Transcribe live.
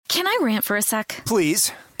Can I rant for a sec?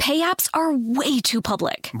 Please. Pay apps are way too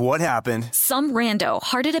public. What happened? Some rando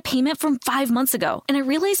hearted a payment from 5 months ago, and I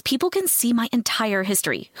realized people can see my entire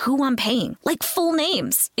history, who I'm paying, like full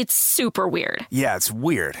names. It's super weird. Yeah, it's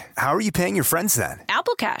weird. How are you paying your friends then?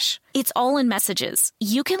 Apple Cash. It's all in messages.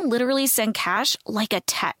 You can literally send cash like a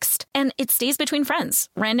text, and it stays between friends.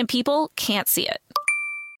 Random people can't see it.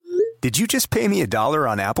 Did you just pay me $1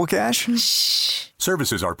 on Apple Cash? Shh.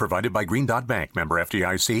 Services are provided by Green Dot Bank. Member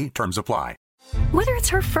FDIC. Terms apply. Whether it's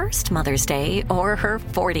her first Mother's Day or her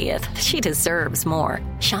 40th, she deserves more.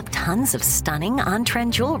 Shop tons of stunning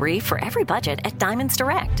on-trend jewelry for every budget at Diamonds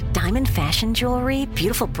Direct. Diamond fashion jewelry,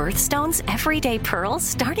 beautiful birthstones, everyday pearls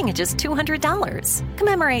starting at just $200.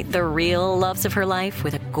 Commemorate the real loves of her life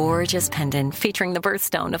with a gorgeous pendant featuring the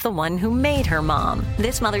birthstone of the one who made her mom.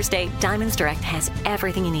 This Mother's Day, Diamonds Direct has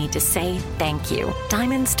everything you need to say thank you.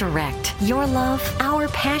 Diamonds Direct. Your love, our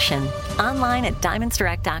passion. Online at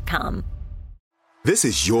diamondsdirect.com. This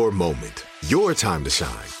is your moment, your time to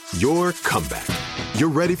shine, your comeback. You're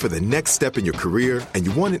ready for the next step in your career, and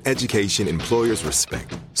you want an education employers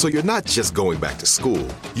respect. So you're not just going back to school,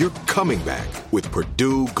 you're coming back with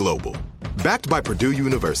Purdue Global. Backed by Purdue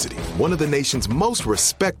University, one of the nation's most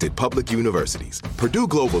respected public universities, Purdue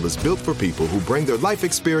Global is built for people who bring their life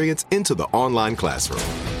experience into the online classroom.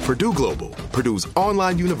 Purdue Global, Purdue's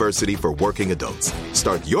online university for working adults.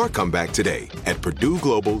 Start your comeback today at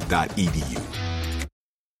purdueglobal.edu.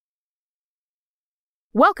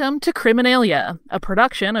 Welcome to Criminalia, a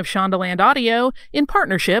production of Shondaland Audio in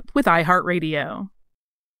partnership with iHeartRadio.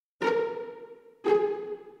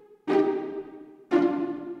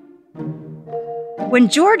 When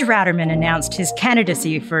George Ratterman announced his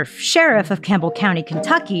candidacy for sheriff of Campbell County,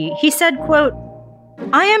 Kentucky, he said, quote,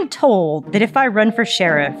 "I am told that if I run for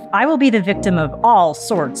sheriff, I will be the victim of all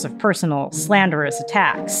sorts of personal, slanderous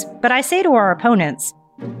attacks. But I say to our opponents,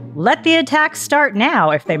 let the attacks start now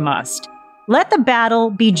if they must. Let the battle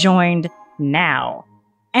be joined now."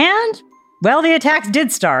 And, well, the attacks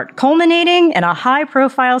did start, culminating in a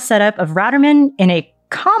high-profile setup of Ratterman in a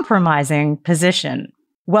compromising position.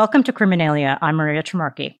 Welcome to Criminalia. I'm Maria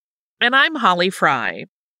Tremarchi. And I'm Holly Fry.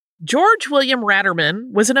 George William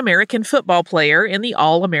Ratterman was an American football player in the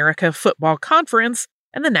All-America Football Conference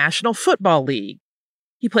and the National Football League.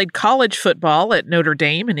 He played college football at Notre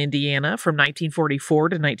Dame in Indiana from 1944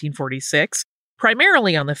 to 1946,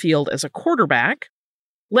 primarily on the field as a quarterback.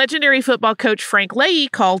 Legendary football coach Frank Leahy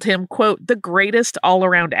called him, quote, the greatest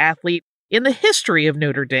all-around athlete in the history of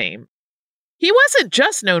Notre Dame. He wasn't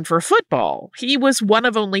just known for football. He was one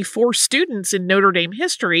of only 4 students in Notre Dame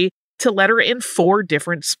history to letter in 4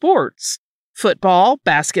 different sports: football,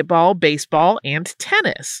 basketball, baseball, and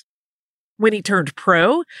tennis. When he turned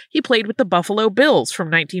pro, he played with the Buffalo Bills from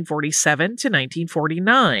 1947 to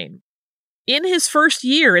 1949. In his first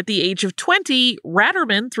year at the age of 20,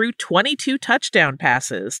 Ratterman threw 22 touchdown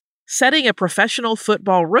passes, setting a professional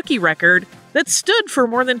football rookie record that stood for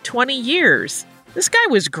more than 20 years. This guy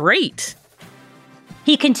was great.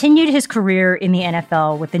 He continued his career in the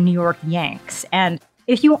NFL with the New York Yanks, and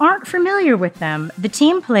if you aren't familiar with them, the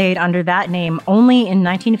team played under that name only in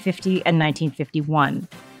 1950 and 1951.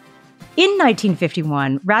 In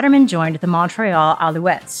 1951, Ratterman joined the Montreal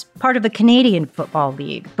Alouettes, part of the Canadian Football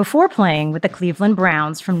League, before playing with the Cleveland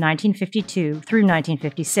Browns from 1952 through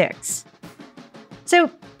 1956.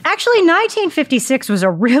 So, actually, 1956 was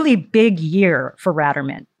a really big year for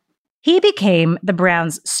Ratterman. He became the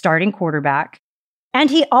Browns' starting quarterback, and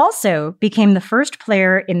he also became the first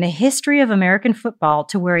player in the history of American football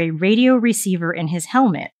to wear a radio receiver in his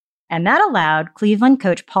helmet. And that allowed Cleveland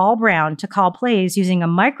coach Paul Brown to call plays using a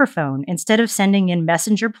microphone instead of sending in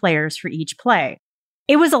messenger players for each play.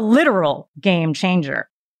 It was a literal game changer.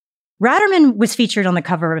 Ratterman was featured on the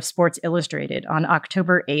cover of Sports Illustrated on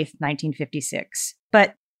October 8th, 1956.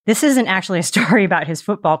 But this isn't actually a story about his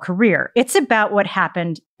football career. It's about what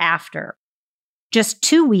happened after. Just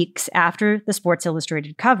 2 weeks after the Sports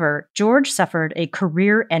Illustrated cover, George suffered a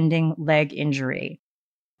career-ending leg injury.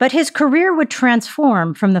 But his career would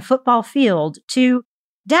transform from the football field to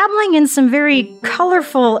dabbling in some very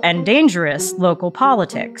colorful and dangerous local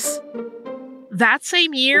politics. That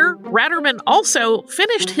same year, Ratterman also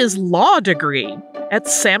finished his law degree at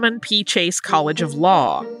Salmon P. Chase College of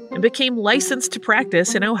Law and became licensed to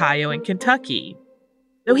practice in Ohio and Kentucky.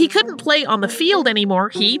 Though he couldn't play on the field anymore,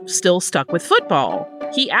 he still stuck with football.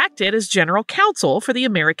 He acted as general counsel for the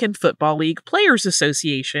American Football League Players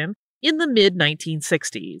Association in the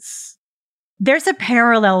mid-1960s. There's a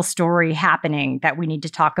parallel story happening that we need to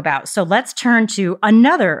talk about. So let's turn to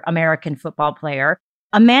another American football player,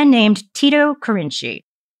 a man named Tito Carinci.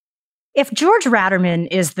 If George Ratterman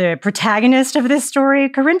is the protagonist of this story,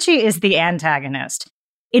 Carinci is the antagonist.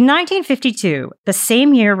 In 1952, the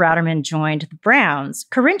same year Ratterman joined the Browns,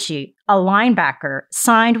 Carinci, a linebacker,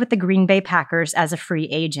 signed with the Green Bay Packers as a free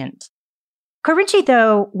agent. Carinci,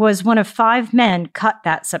 though, was one of 5 men cut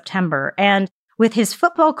that September, and with his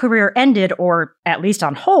football career ended, or at least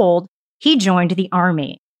on hold, he joined the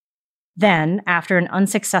Army. Then, after an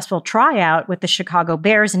unsuccessful tryout with the Chicago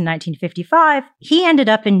Bears in 1955, he ended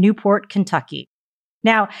up in Newport, Kentucky.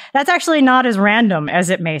 Now, that's actually not as random as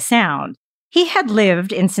it may sound. He had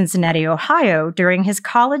lived in Cincinnati, Ohio during his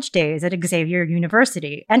college days at Xavier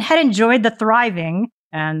University and had enjoyed the thriving,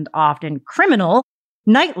 and often criminal,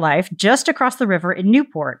 nightlife just across the river in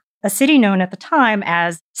Newport, a city known at the time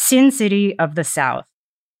as Sin City of the South.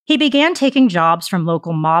 He began taking jobs from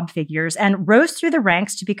local mob figures and rose through the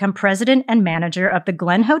ranks to become president and manager of the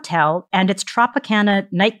Glen Hotel and its Tropicana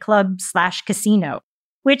nightclub/casino,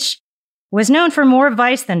 which was known for more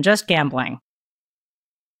vice than just gambling.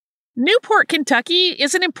 Newport, Kentucky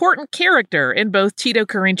is an important character in both Tito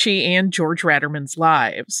Carinci and George Ratterman's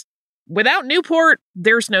lives. Without Newport,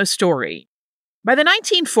 there's no story. By the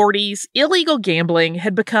 1940s, illegal gambling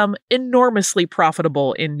had become enormously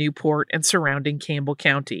profitable in Newport and surrounding Campbell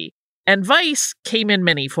County, and vice came in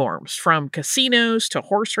many forms, from casinos to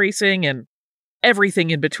horse racing and everything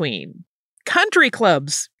in between. Country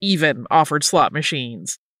clubs even offered slot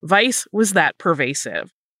machines. Vice was that pervasive.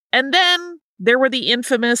 And then there were the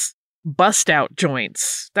infamous bust-out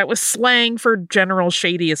joints. That was slang for general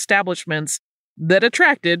shady establishments that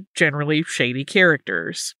attracted generally shady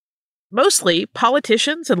characters. Mostly,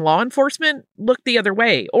 politicians and law enforcement looked the other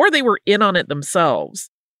way, or they were in on it themselves.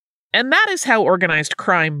 And that is how organized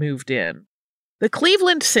crime moved in. The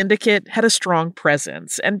Cleveland Syndicate had a strong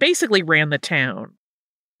presence and basically ran the town.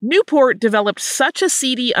 Newport developed such a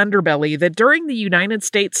seedy underbelly that during the United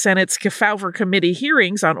States Senate's Kefauver Committee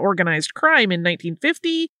hearings on organized crime in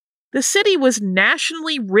 1950, the city was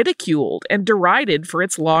nationally ridiculed and derided for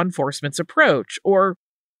its law enforcement's approach, or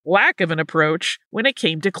lack of an approach, when it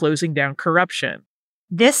came to closing down corruption.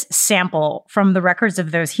 This sample from the records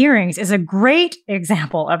of those hearings is a great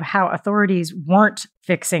example of how authorities weren't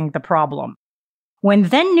fixing the problem. When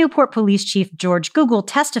then Newport Police Chief George Google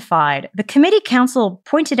testified, the committee counsel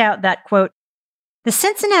pointed out that, quote, the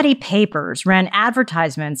Cincinnati papers ran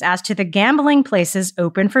advertisements as to the gambling places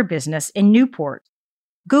open for business in Newport.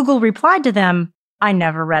 Google replied to them, I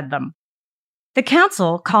never read them. The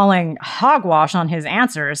counsel, calling hogwash on his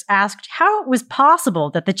answers, asked how it was possible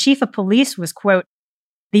that the chief of police was, quote,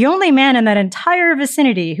 the only man in that entire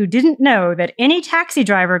vicinity who didn't know that any taxi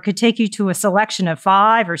driver could take you to a selection of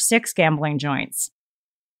 5 or 6 gambling joints.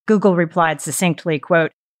 Google replied succinctly,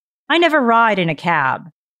 quote, I never ride in a cab.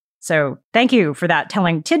 So thank you for that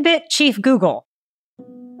telling tidbit, Chief Google.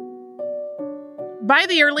 By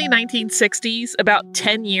the early 1960s, about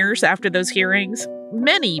 10 years after those hearings,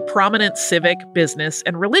 many prominent civic, business,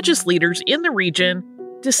 and religious leaders in the region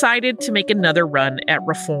decided to make another run at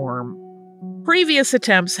reform. Previous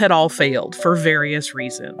attempts had all failed for various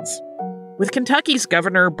reasons. With Kentucky's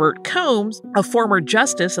Governor Burt Combs, a former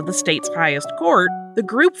justice of the state's highest court, the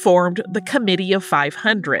group formed the Committee of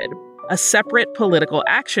 500, a separate political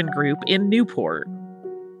action group in Newport.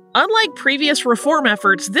 Unlike previous reform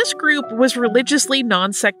efforts, this group was religiously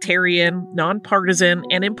non-sectarian, non-partisan,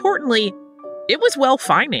 and importantly, it was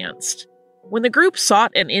well-financed. When the group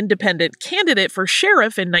sought an independent candidate for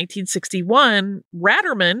sheriff in 1961,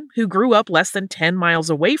 Ratterman, who grew up less than 10 miles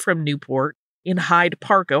away from Newport in Hyde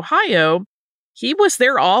Park, Ohio, he was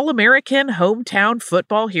their all-American hometown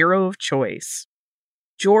football hero of choice.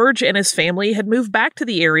 George and his family had moved back to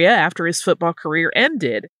the area after his football career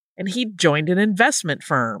ended, and he'd joined an investment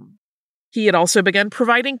firm. He had also begun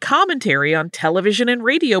providing commentary on television and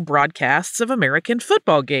radio broadcasts of American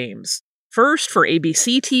football games, first for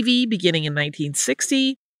ABC TV beginning in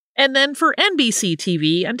 1960, and then for NBC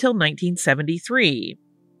TV until 1973.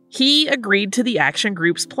 He agreed to the action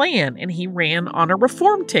group's plan, and he ran on a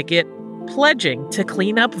reform ticket, pledging to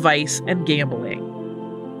clean up vice and gambling.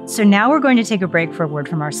 So now we're going to take a break for a word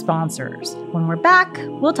from our sponsors. When we're back,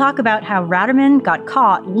 we'll talk about how Ratterman got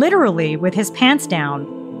caught literally with his pants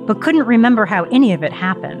down, but couldn't remember how any of it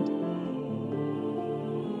happened.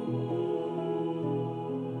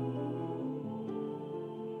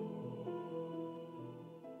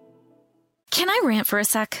 Can I rant for a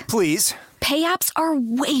sec? Please. Pay apps are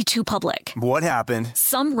way too public. What happened?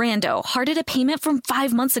 Some rando hearted a payment from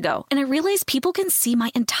 5 months ago, and I realized people can see my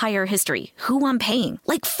entire history, who I'm paying,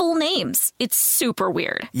 like full names. It's super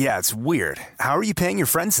weird. Yeah, it's weird. How are you paying your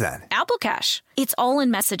friends then? Apple Cash. It's all in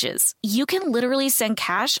messages. You can literally send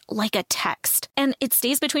cash like a text, and it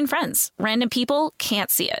stays between friends. Random people can't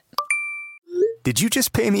see it. Did you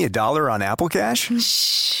just pay me $1 on Apple Cash?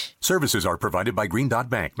 Shh. Services are provided by Green Dot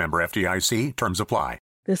Bank. Member FDIC. Terms apply.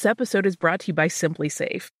 This episode is brought to you by Simply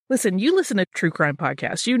Safe. Listen, you listen to true crime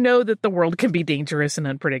podcasts. You know that the world can be dangerous and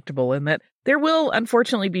unpredictable and that there will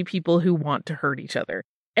unfortunately be people who want to hurt each other.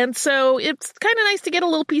 And so it's kind of nice to get a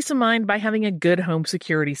little peace of mind by having a good home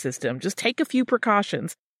security system. Just take a few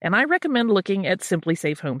precautions. And I recommend looking at Simply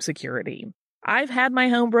Safe Home Security. I've had my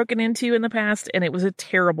home broken into in the past, and it was a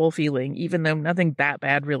terrible feeling, even though nothing that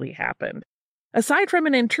bad really happened. Aside from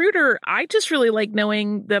an intruder, I just really like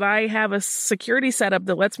knowing that I have a security setup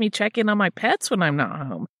that lets me check in on my pets when I'm not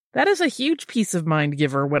home. That is a huge peace of mind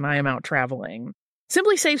giver when I am out traveling.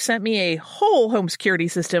 Simply Safe sent me a whole home security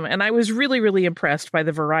system, and I was really, really impressed by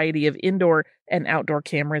the variety of indoor and outdoor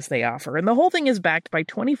cameras they offer. And the whole thing is backed by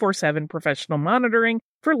 24/7 professional monitoring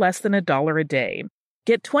for less than $1 a day.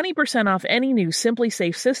 Get 20% off any new Simply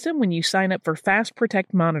Safe system when you sign up for Fast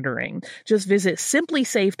Protect monitoring. Just visit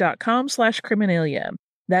simplysafe.com/criminalia.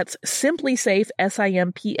 That's simplysafe,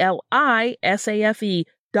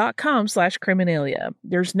 SIMPLISAFE.com/criminalia.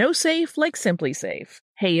 There's no safe like Simply Safe.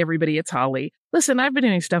 Hey everybody, it's Holly. Listen, I've been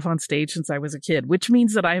doing stuff on stage since I was a kid, which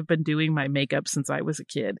means that I have been doing my makeup since I was a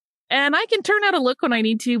kid. And I can turn out a look when I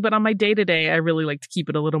need to, but on my day-to-day, I really like to keep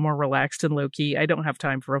it a little more relaxed and low-key. I don't have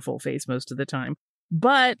time for a full face most of the time.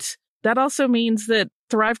 But that also means that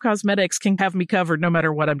Thrive Cosmetics can have me covered no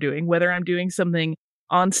matter what I'm doing, whether I'm doing something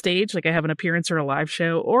on stage, like I have an appearance or a live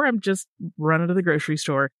show, or I'm just running to the grocery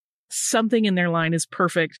store. Something in their line is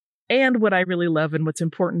perfect. And what I really love and what's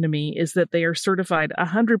important to me is that they are certified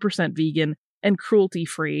 100% vegan and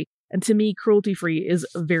cruelty-free. And to me, cruelty-free is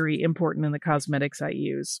very important in the cosmetics I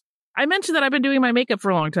use. I mentioned that I've been doing my makeup for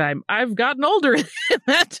a long time. I've gotten older in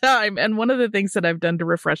that time. And one of the things that I've done to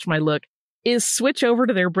refresh my look is switch over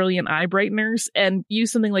to their brilliant eye brighteners and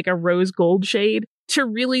use something like a rose gold shade to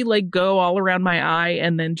really go all around my eye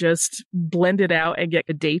and then just blend it out and get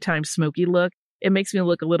a daytime smoky look. It makes me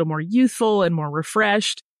look a little more youthful and more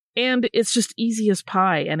refreshed. And it's just easy as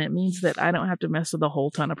pie. And it means that I don't have to mess with a whole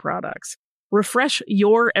ton of products. Refresh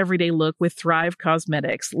your everyday look with Thrive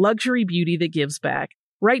Cosmetics, luxury beauty that gives back.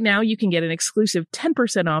 Right now, you can get an exclusive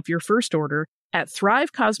 10% off your first order at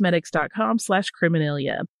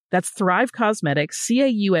thrivecosmetics.com/criminalia. That's Thrive Cosmetics,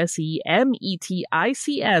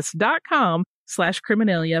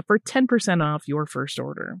 CAUSEMETICS.com/criminalia for 10% off your first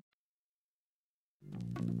order.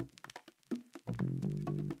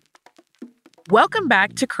 Welcome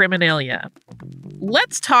back to Criminalia.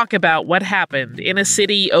 Let's talk about what happened in a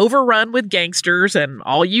city overrun with gangsters and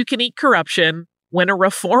all-you-can-eat corruption when a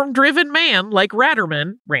reform-driven man like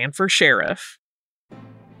Ratterman ran for sheriff.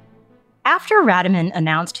 After Ratterman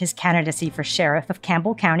announced his candidacy for sheriff of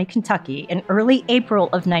Campbell County, Kentucky in early April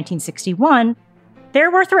of 1961,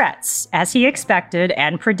 there were threats, as he expected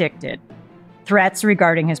and predicted. Threats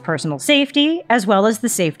regarding his personal safety, as well as the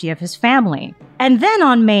safety of his family. And then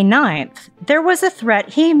on May 9th, there was a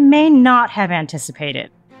threat he may not have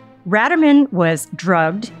anticipated. Ratterman was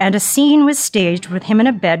drugged, and a scene was staged with him in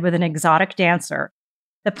a bed with an exotic dancer.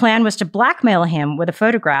 The plan was to blackmail him with a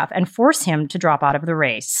photograph and force him to drop out of the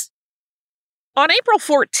race. On April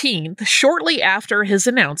 14th, shortly after his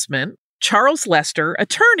announcement, Charles Lester,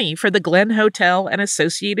 attorney for the Glen Hotel and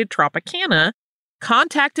Associated Tropicana,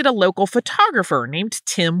 contacted a local photographer named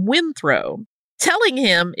Tim Winthrow, telling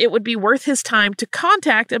him it would be worth his time to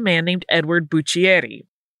contact a man named Edward Buccieri,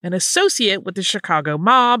 an associate with the Chicago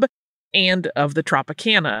mob and of the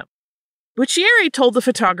Tropicana. Buccieri told the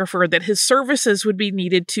photographer that his services would be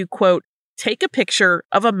needed to, quote, take a picture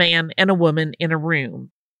of a man and a woman in a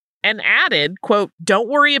room, and added, quote, don't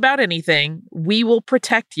worry about anything, we will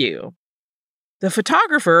protect you. The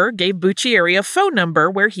photographer gave Buccieri a phone number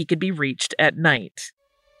where he could be reached at night.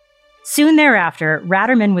 Soon thereafter,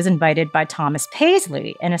 Ratterman was invited by Thomas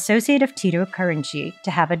Paisley, an associate of Tito Carinci, to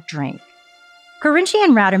have a drink. Carinci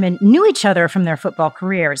and Ratterman knew each other from their football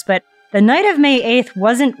careers, but the night of May 8th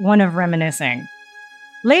wasn't one of reminiscing.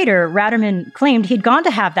 Later, Ratterman claimed he'd gone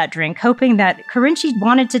to have that drink, hoping that Carinci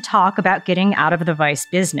wanted to talk about getting out of the vice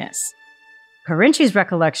business. Carinci's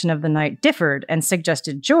recollection of the night differed and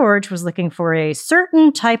suggested George was looking for a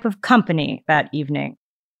certain type of company that evening.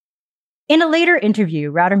 In a later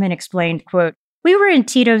interview, Ratterman explained, quote, we were in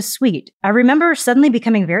Tito's suite. I remember suddenly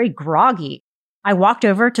becoming very groggy. I walked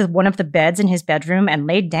over to one of the beds in his bedroom and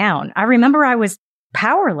laid down. I remember I was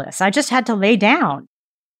powerless. I just had to lay down.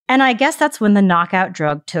 And I guess that's when the knockout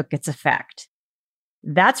drug took its effect.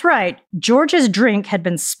 That's right. George's drink had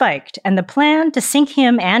been spiked, and the plan to sink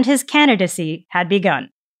him and his candidacy had begun.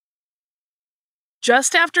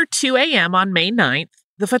 Just after 2 a.m. on May 9th,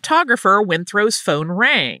 the photographer Winthrop's phone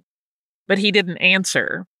rang, but he didn't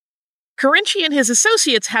answer. Carinci and his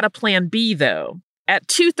associates had a plan B, though. At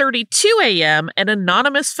 2:32 a.m., an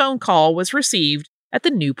anonymous phone call was received at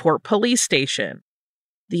the Newport police station.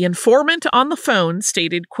 The informant on the phone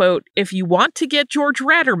stated, quote, "If you want to get George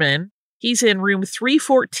Ratterman, he's in room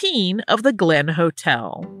 314 of the Glen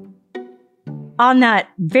Hotel." On that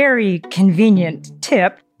very convenient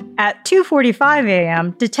tip, at 2:45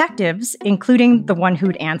 a.m., detectives, including the one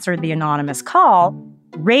who'd answered the anonymous call,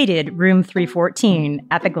 raided room 314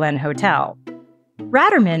 at the Glen Hotel.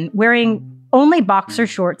 Ratterman, wearing only boxer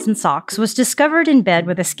shorts and socks, was discovered in bed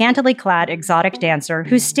with a scantily clad exotic dancer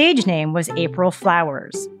whose stage name was April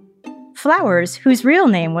Flowers. Flowers, whose real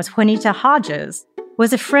name was Juanita Hodges,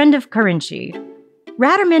 was a friend of Carinci.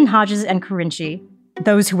 Ratterman, Hodges, and Carinci,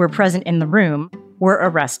 those who were present in the room, were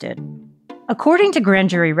arrested. According to grand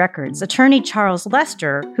jury records, attorney Charles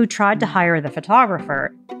Lester, who tried to hire the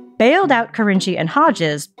photographer, bailed out Carinci and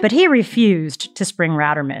Hodges, but he refused to spring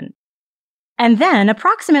Ratterman. And then,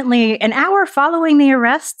 approximately an hour following the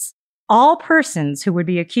arrests, all persons who would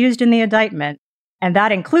be accused in the indictment, and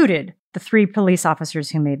that included the 3 police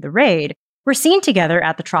officers who made the raid, were seen together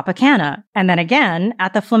at the Tropicana, and then again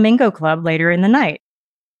at the Flamingo Club later in the night.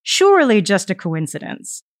 Surely just a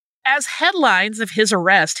coincidence. As headlines of his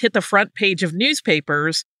arrest hit the front page of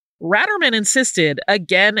newspapers, Ratterman insisted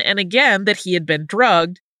again and again that he had been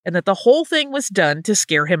drugged and that the whole thing was done to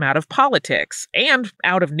scare him out of politics and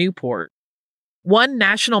out of Newport. One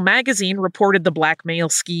national magazine reported the blackmail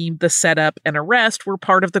scheme, the setup, and arrest were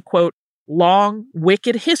part of the, quote, long,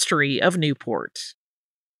 wicked history of Newport.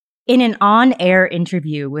 In an on-air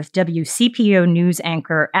interview with WCPO news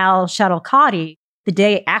anchor Al Shuttlecotty the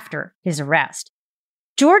day after his arrest,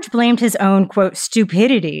 George blamed his own, quote,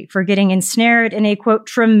 stupidity for getting ensnared in a, quote,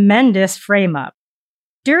 tremendous frame-up.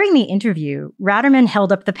 During the interview, Ratterman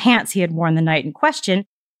held up the pants he had worn the night in question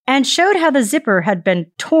and showed how the zipper had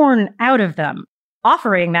been torn out of them,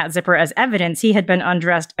 offering that zipper as evidence he had been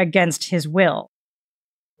undressed against his will.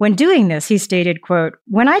 When doing this, he stated, quote,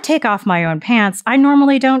 "When I take off my own pants, I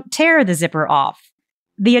normally don't tear the zipper off.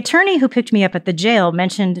 The attorney who picked me up at the jail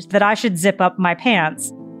mentioned that I should zip up my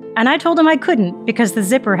pants, and I told him I couldn't because the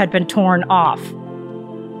zipper had been torn off."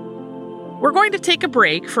 We're going to take a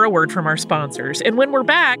break for a word from our sponsors, and when we're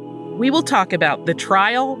back, we will talk about the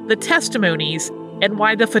trial, the testimonies, and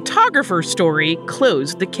why the photographer's story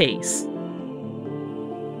closed the case.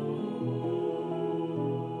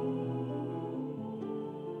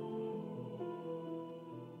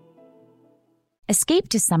 Escape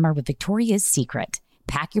to summer with Victoria's Secret.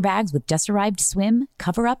 Pack your bags with just-arrived swim,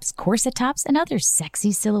 cover-ups, corset tops, and other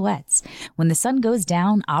sexy silhouettes. When the sun goes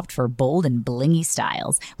down, opt for bold and blingy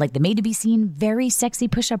styles, like the made-to-be-seen Very Sexy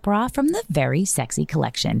Push-Up Bra from the Very Sexy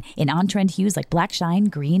collection, in on-trend hues like black shine,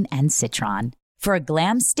 green, and citron. For a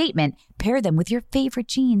glam statement, pair them with your favorite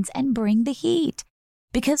jeans and bring the heat.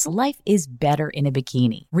 Because life is better in a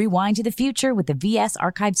bikini. Rewind to the future with the VS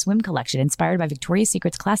Archive Swim Collection inspired by Victoria's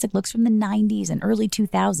Secret's classic looks from the 90s and early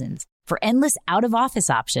 2000s. For endless out-of-office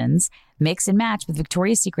options, mix and match with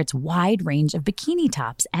Victoria's Secret's wide range of bikini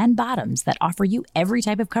tops and bottoms that offer you every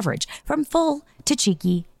type of coverage, from full to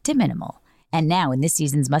cheeky to minimal. And now in this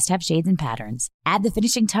season's must-have shades and patterns, add the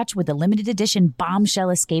finishing touch with the limited edition Bombshell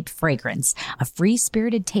Escape fragrance, a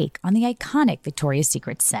free-spirited take on the iconic Victoria's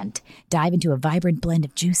Secret scent. Dive into a vibrant blend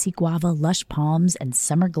of juicy guava, lush palms, and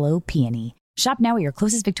summer glow peony. Shop now at your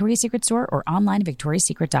closest Victoria's Secret store or online at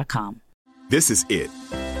victoriassecret.com. This is it.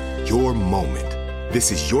 Your moment.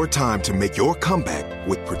 This is your time to make your comeback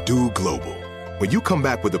with Purdue Global. When you come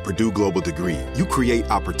back with a Purdue Global degree, you create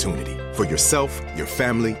opportunity for yourself, your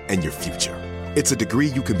family, and your future. It's a degree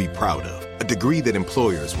you can be proud of, a degree that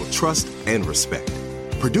employers will trust and respect.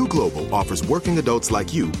 Purdue Global offers working adults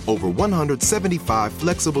like you over 175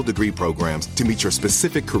 flexible degree programs to meet your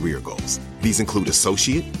specific career goals. These include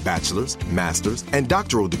associate, bachelor's, master's, and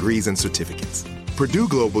doctoral degrees and certificates. Purdue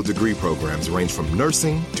Global degree programs range from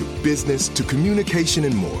nursing to business to communication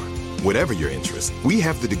and more. Whatever your interest, we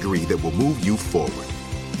have the degree that will move you forward.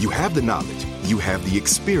 You have the knowledge, you have the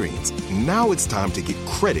experience. Now it's time to get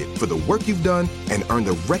credit for the work you've done and earn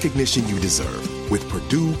the recognition you deserve with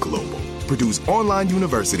Purdue Global, Purdue's online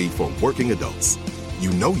university for working adults.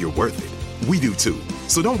 You know you're worth it. We do too.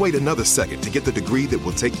 So don't wait another second to get the degree that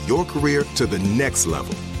will take your career to the next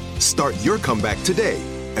level. Start your comeback today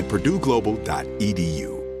at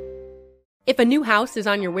purdueglobal.edu. If a new house is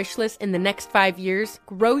on your wish list in the next 5 years,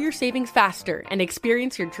 grow your savings faster and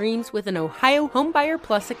experience your dreams with an Ohio Homebuyer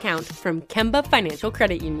Plus account from Kemba Financial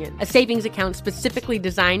Credit Union. A savings account specifically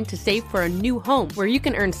designed to save for a new home where you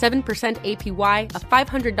can earn 7% APY,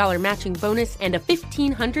 a $500 matching bonus, and a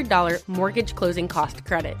 $1,500 mortgage closing cost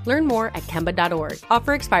credit. Learn more at Kemba.org.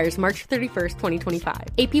 Offer expires March 31st, 2025.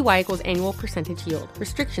 APY equals annual percentage yield.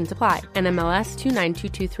 Restrictions apply. NMLS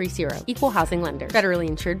 292230. Equal housing lender. Federally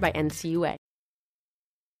insured by NCUA.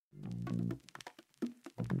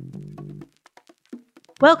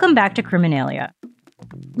 Welcome back to Criminalia.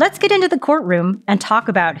 Let's get into the courtroom and talk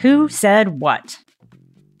about who said what.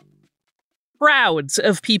 Crowds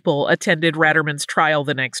of people attended Ratterman's trial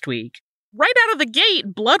the next week. Right out of the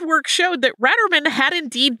gate, blood work showed that Ratterman had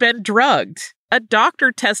indeed been drugged. A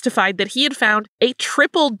doctor testified that he had found a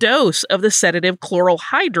triple dose of the sedative chloral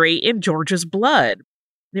hydrate in George's blood.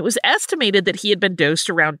 It was estimated that he had been dosed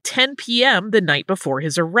around 10 p.m. the night before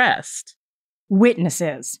his arrest.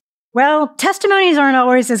 Witnesses. Well, testimonies aren't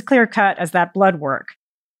always as clear-cut as that blood work.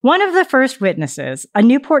 One of the first witnesses, a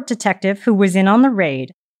Newport detective who was in on the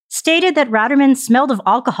raid, stated that Ratterman smelled of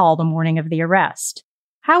alcohol the morning of the arrest.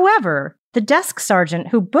 However, the desk sergeant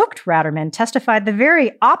who booked Ratterman testified the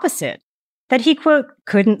very opposite, that he, quote,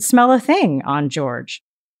 couldn't smell a thing on George.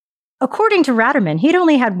 According to Ratterman, he'd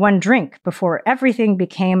only had one drink before everything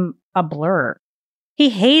became a blur. He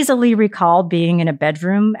hazily recalled being in a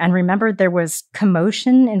bedroom and remembered there was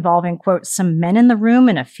commotion involving, quote, some men in the room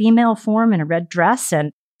in a female form in a red dress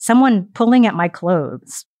and someone pulling at my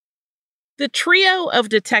clothes. The trio of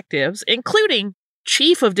detectives, including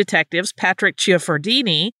Chief of Detectives Patrick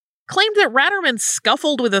Ciaffardini, claimed that Ratterman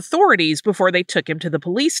scuffled with authorities before they took him to the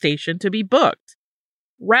police station to be booked.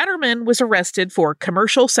 Ratterman was arrested for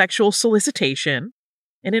commercial sexual solicitation,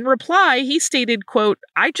 and in reply, he stated, quote,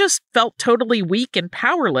 I just felt totally weak and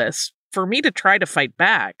powerless for me to try to fight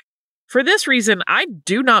back. For this reason, I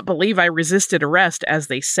do not believe I resisted arrest, as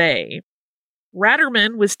they say.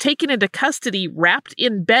 Ratterman was taken into custody wrapped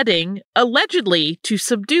in bedding, allegedly to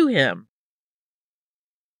subdue him.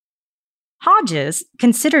 Hodges,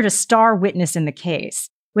 considered a star witness in the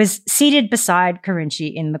case, was seated beside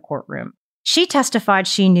Carinci in the courtroom. She testified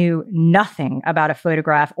she knew nothing about a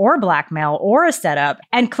photograph or blackmail or a setup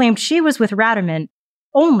and claimed she was with Ratterman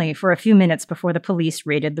only for a few minutes before the police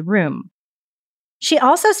raided the room. She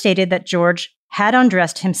also stated that George had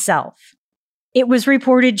undressed himself. It was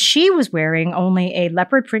reported she was wearing only a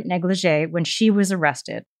leopard print negligee when she was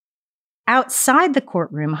arrested. Outside the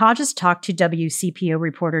courtroom, Hodges talked to WCPO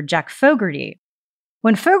reporter Jack Fogarty.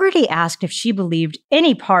 When Fogarty asked if she believed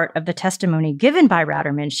any part of the testimony given by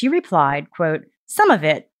Ratterman, she replied, quote, some of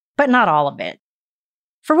it, but not all of it.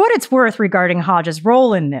 For what it's worth regarding Hodges'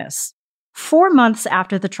 role in this, 4 months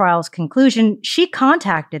after the trial's conclusion, she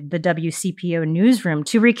contacted the WCPO newsroom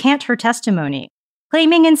to recant her testimony,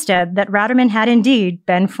 claiming instead that Ratterman had indeed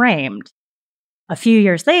been framed. A few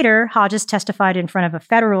years later, Hodges testified in front of a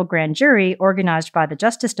federal grand jury organized by the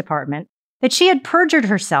Justice Department that she had perjured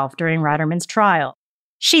herself during Ratterman's trial.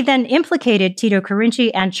 She then implicated Tito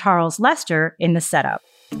Carinci and Charles Lester in the setup.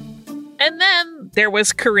 And then there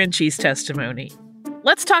was Carinci's testimony.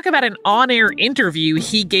 Let's talk about an on-air interview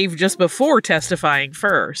he gave just before testifying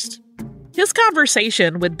first. His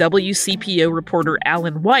conversation with WCPO reporter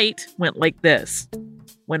Alan White went like this.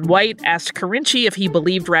 When White asked Carinci if he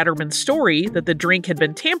believed Ratterman's story that the drink had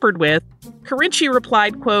been tampered with, Carinci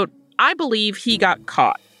replied, quote, I believe he got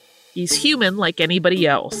caught. He's human like anybody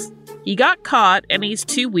else. He got caught and he's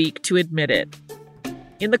too weak to admit it.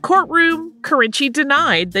 In the courtroom, Carinci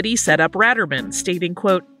denied that he set up Ratterman, stating,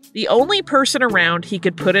 quote, the only person around he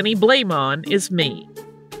could put any blame on is me.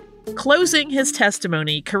 Closing his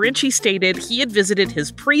testimony, Carinci stated he had visited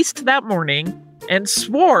his priest that morning and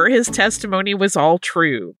swore his testimony was all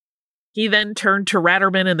true. He then turned to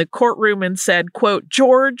Ratterman in the courtroom and said, quote,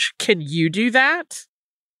 George, can you do that?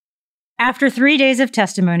 After 3 days of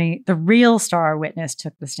testimony, the real star witness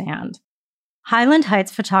took the stand. Highland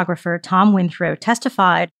Heights photographer Tom Withrow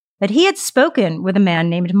testified that he had spoken with a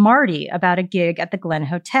man named Marty about a gig at the Glen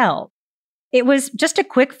Hotel. It was just a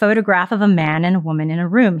quick photograph of a man and a woman in a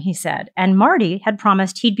room, he said, and Marty had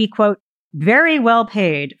promised he'd be, quote, very well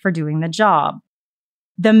paid for doing the job.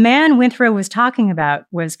 The man Withrow was talking about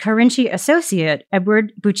was Carinci associate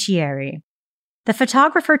Edward Buccieri. The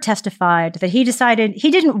photographer testified that he decided he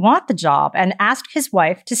didn't want the job and asked his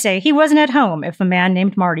wife to say he wasn't at home if a man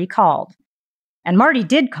named Marty called. And Marty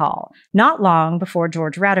did call, not long before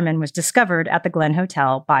George Ratterman was discovered at the Glen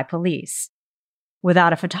Hotel by police.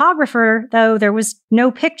 Without a photographer, though, there was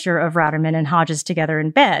no picture of Ratterman and Hodges together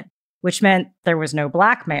in bed, which meant there was no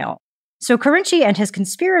blackmail. So Carinci and his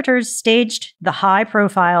conspirators staged the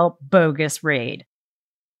high-profile, bogus raid.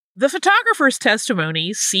 The photographer's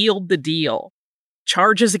testimony sealed the deal.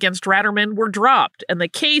 Charges against Ratterman were dropped, and the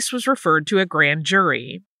case was referred to a grand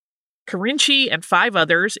jury. Carinci and 5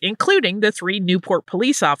 others, including the 3 Newport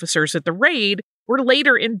police officers at the raid, were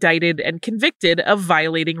later indicted and convicted of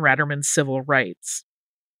violating Ratterman's civil rights.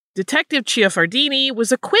 Detective Chiafardini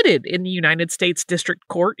was acquitted in the United States District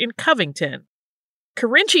Court in Covington.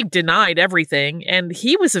 Carinci denied everything, and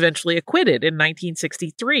he was eventually acquitted in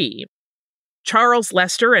 1963. Charles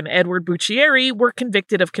Lester and Edward Buccieri were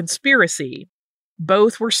convicted of conspiracy.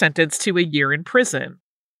 Both were sentenced to a year in prison.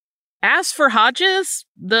 As for Hodges,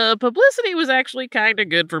 the publicity was actually kind of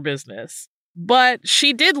good for business. But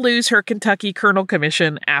she did lose her Kentucky Colonel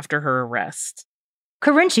commission after her arrest.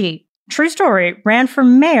 Carinci, true story, ran for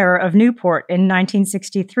mayor of Newport in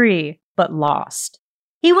 1963, but lost.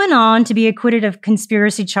 He went on to be acquitted of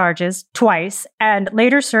conspiracy charges twice and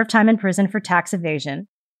later served time in prison for tax evasion.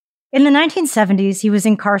 In the 1970s, he was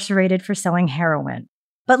incarcerated for selling heroin.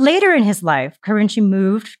 But later in his life, Carinci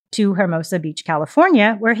moved to Hermosa Beach,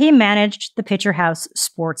 California, where he managed the Pitcher House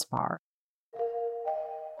Sports Bar.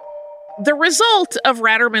 The result of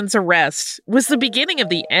Ratterman's arrest was the beginning of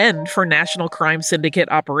the end for national crime syndicate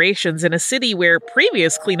operations in a city where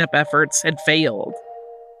previous cleanup efforts had failed.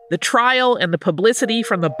 The trial and the publicity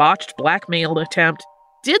from the botched blackmail attempt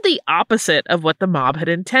did the opposite of what the mob had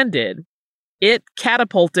intended. It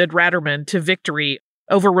catapulted Ratterman to victory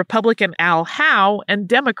over Republican Al Howe and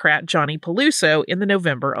Democrat Johnny Peluso in the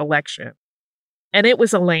November election. And it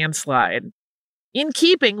was a landslide. In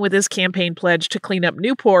keeping with his campaign pledge to clean up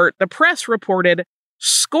Newport, the press reported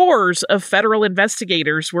scores of federal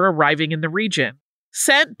investigators were arriving in the region,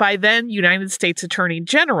 sent by then United States Attorney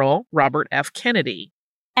General Robert F. Kennedy.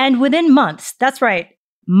 And within months, that's right,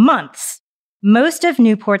 months, most of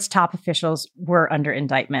Newport's top officials were under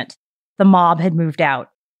indictment. The mob had moved out.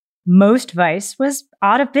 Most Vice was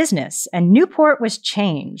out of business, and Newport was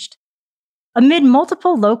changed. Amid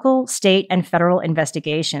multiple local, state, and federal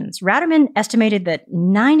investigations, Ratterman estimated that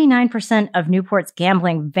 99% of Newport's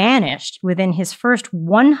gambling vanished within his first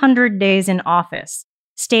 100 days in office,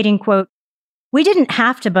 stating, quote, "We didn't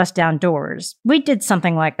have to bust down doors. We did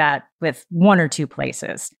something like that with 1 or 2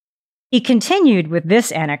 places." He continued with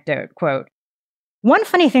this anecdote, quote, "One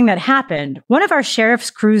funny thing that happened, one of our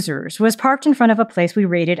sheriff's cruisers was parked in front of a place we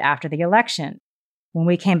raided after the election. When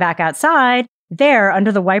we came back outside, there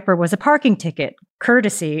under the wiper was a parking ticket,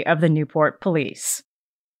 courtesy of the Newport police."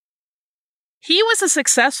 He was a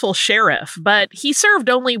successful sheriff, but he served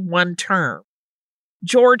only 1 term.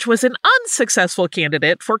 George was an unsuccessful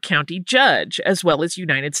candidate for county judge, as well as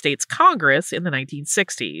United States Congress in the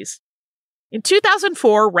 1960s. In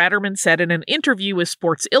 2004, Ratterman said in an interview with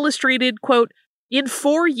Sports Illustrated, quote, "In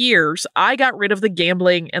 4 years, I got rid of the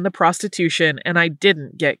gambling and the prostitution, and I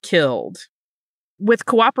didn't get killed." With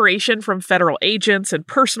cooperation from federal agents and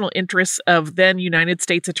personal interests of then United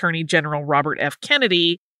States Attorney General Robert F.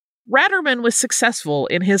 Kennedy, Ratterman was successful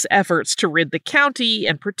in his efforts to rid the county,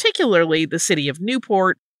 and particularly the city of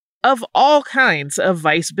Newport, of all kinds of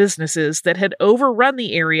vice businesses that had overrun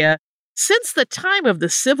the area since the time of the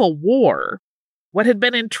Civil War. What had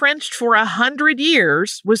been entrenched for 100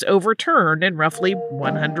 years was overturned in roughly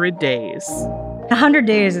 100 days. 100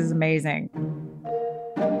 days is amazing.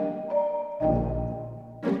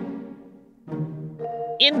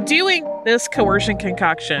 In doing this coercion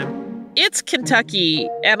concoction, it's Kentucky,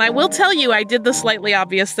 and I will tell you I did the slightly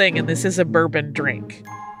obvious thing, and this is a bourbon drink.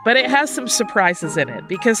 But it has some surprises in it,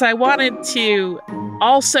 because I wanted to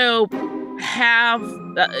also have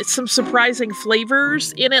some surprising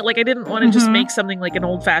flavors in it. Like, I didn't want to just make something like an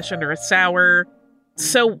old-fashioned or a sour.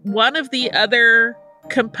 So one of the other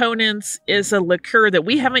components is a liqueur that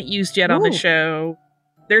we haven't used yet on the show.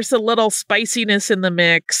 There's a little spiciness in the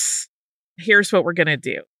mix. Here's what we're going to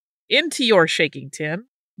do. Into your shaking tin,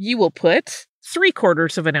 you will put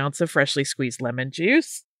 3/4 of an ounce of freshly squeezed lemon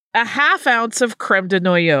juice, a 1/2 ounce of creme de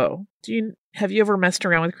noyau. Have you ever messed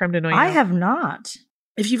around with creme de noyau? I have not.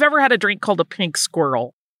 If you've ever had a drink called a pink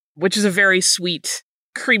squirrel, which is a very sweet,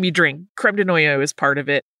 creamy drink, creme de noyau is part of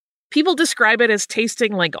it. People describe it as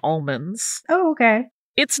tasting like almonds. Oh, okay.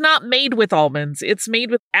 It's not made with almonds. It's made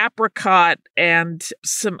with apricot and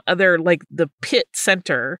some other, like the pit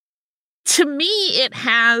center. To me, it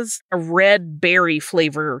has a red berry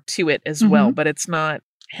flavor to it as well, but it's not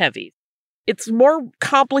heavy. It's more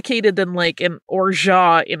complicated than like an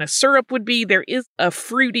orgeat in a syrup would be. There is a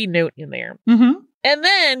fruity note in there. And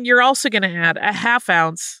then you're also going to add a 1/2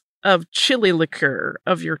 ounce of chili liqueur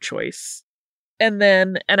of your choice, and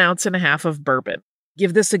then 1.5 ounces of bourbon.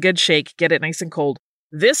 Give this a good shake. Get it nice and cold.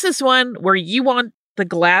 This is one where you want the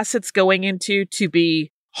glass it's going into to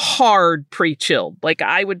be hard pre-chilled. Like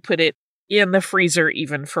I would put it in the freezer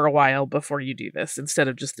even for a while before you do this instead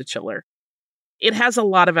of just the chiller. It has a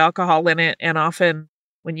lot of alcohol in it, and often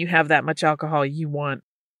when you have that much alcohol, you want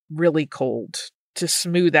really cold to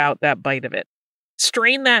smooth out that bite of it.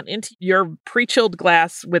 Strain that into your pre-chilled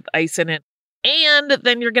glass with ice in it, and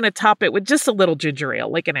then you're going to top it with just a little ginger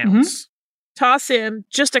ale, like 1 ounce. Toss in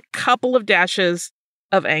just a couple of dashes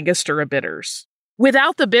of Angostura bitters.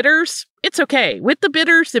 Without the bitters, it's okay. With the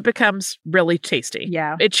bitters, it becomes really tasty.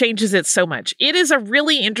 Yeah. It changes it so much. It is a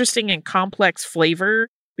really interesting and complex flavor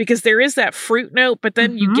because there is that fruit note, but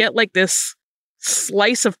then you get like this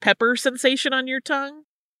slice of pepper sensation on your tongue.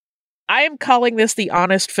 I am calling this the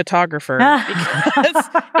honest photographer because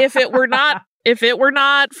if it were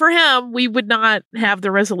not for him, we would not have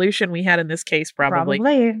the resolution we had in this case, probably.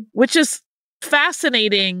 Which is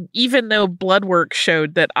fascinating, even though blood work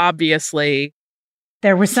showed that obviously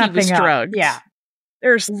there was something he was drugged. Yeah.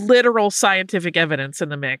 There's literal scientific evidence in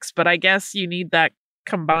the mix, but I guess you need that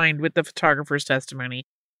combined with the photographer's testimony.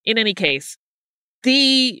 In any case,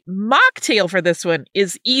 the mocktail for this one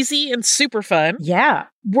is easy and super fun. Yeah.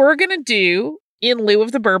 We're going to do, in lieu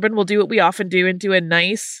of the bourbon, we'll do what we often do and do a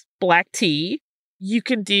nice black tea. You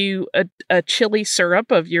can do a chili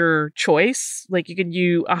syrup of your choice. Like you can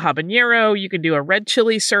do a habanero, you can do a red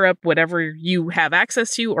chili syrup, whatever you have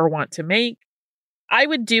access to or want to make. I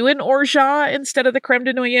would do an orgeat instead of the creme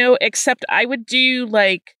de noyau, except I would do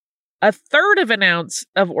like 1/3 ounce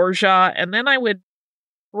of orgeat, and then I would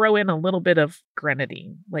throw in a little bit of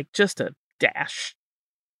grenadine, like just a dash,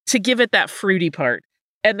 to give it that fruity part.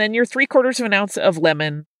 And then your 3/4 ounce of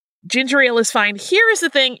lemon. Ginger ale is fine. Here is the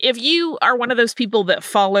thing. If you are one of those people that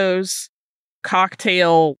follows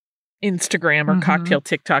cocktail Instagram or cocktail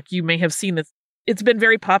TikTok, you may have seen this. It's been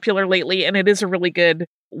very popular lately, and it is a really good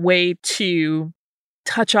way to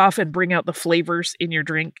touch off and bring out the flavors in your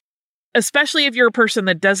drink, especially if you're a person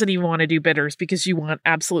that doesn't even want to do bitters because you want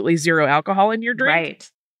absolutely zero alcohol in your drink.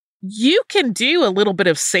 Right. You can do a little bit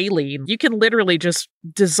of saline. You can literally just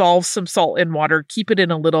dissolve some salt in water, keep it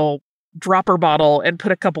in a little dropper bottle, and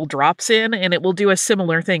put a couple drops in, and it will do a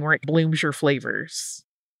similar thing where it blooms your flavors.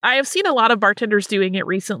 I have seen a lot of bartenders doing it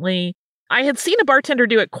recently. I had seen a bartender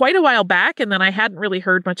do it quite a while back, and then I hadn't really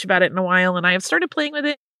heard much about it in a while, and I have started playing with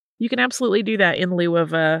it. You can absolutely do that in lieu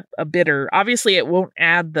of a bitter. Obviously, it won't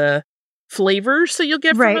add the flavors so you'll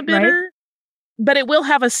get from a bitter, but it will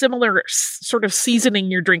have a similar sort of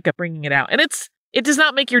seasoning your drink up, bringing it out. And it does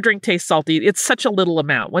not make your drink taste salty. It's such a little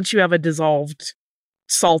amount. Once you have a dissolved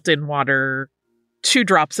salt in water, 2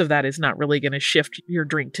 drops of that is not really going to shift your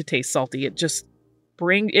drink to taste salty.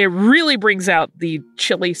 It really brings out the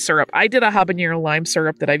chili syrup. I did a habanero lime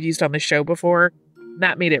syrup that I've used on the show before.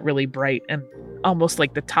 That made it really bright and almost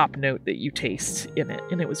like the top note that you taste in it.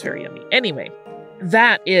 And it was very yummy. Anyway,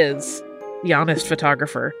 that is the honest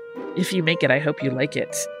photographer. If you make it, I hope you like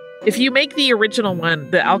it. If you make the original one,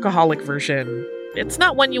 the alcoholic version, it's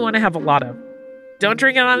not one you want to have a lot of. Don't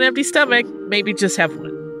drink it on an empty stomach. Maybe just have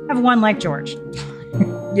one. Have one like George.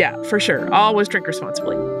 Yeah, for sure. Always drink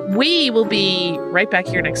responsibly. We will be right back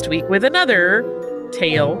here next week with another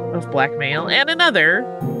tale of blackmail and another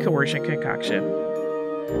coercion concoction.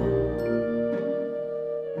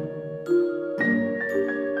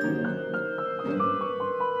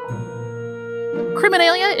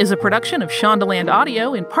 Criminalia is a production of Shondaland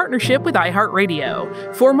Audio in partnership with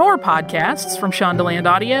iHeartRadio. For more podcasts from Shondaland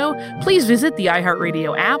Audio, please visit the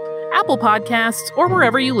iHeartRadio app, Apple Podcasts, or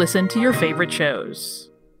wherever you listen to your favorite shows.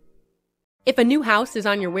 If a new house is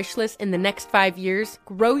on your wish list in the next 5 years,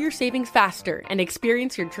 grow your savings faster and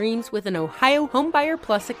experience your dreams with an Ohio Homebuyer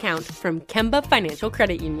Plus account from Kemba Financial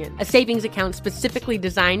Credit Union. A savings account specifically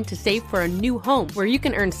designed to save for a new home where you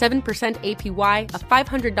can earn 7% APY,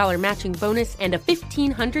 a $500 matching bonus, and a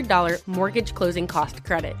 $1,500 mortgage closing cost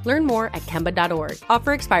credit. Learn more at Kemba.org.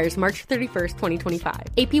 Offer expires March 31st, 2025.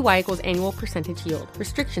 APY equals annual percentage yield.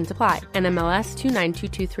 Restrictions apply. NMLS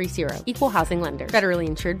 292230. Equal housing lender. Federally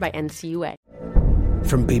insured by NCUA.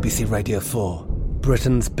 From BBC Radio 4,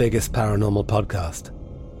 Britain's biggest paranormal podcast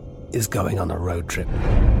is going on a road trip.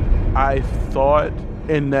 I thought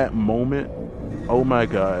in that moment, oh my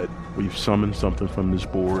God, we've summoned something from this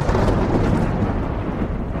board.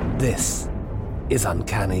 This is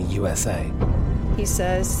Uncanny USA. He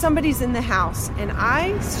says, somebody's in the house, and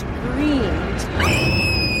I screamed.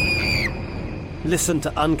 Listen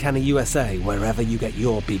to Uncanny USA wherever you get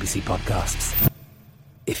your BBC podcasts,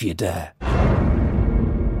 if you dare.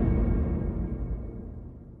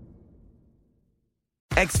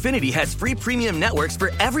 Xfinity has free premium networks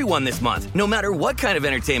for everyone this month, no matter what kind of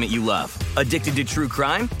entertainment you love. Addicted to true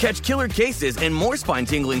crime? Catch killer cases and more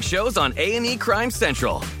spine-tingling shows on A&E Crime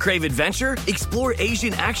Central. Crave adventure? Explore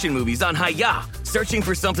Asian action movies on Hi-Ya. Searching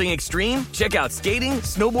for something extreme? Check out skating,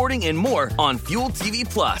 snowboarding, and more on Fuel TV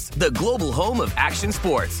Plus, the global home of action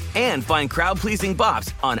sports. And find crowd-pleasing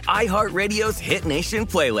bops on iHeartRadio's Hit Nation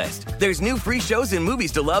playlist. There's new free shows and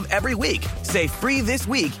movies to love every week. Say free this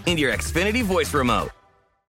week in your Xfinity voice remote.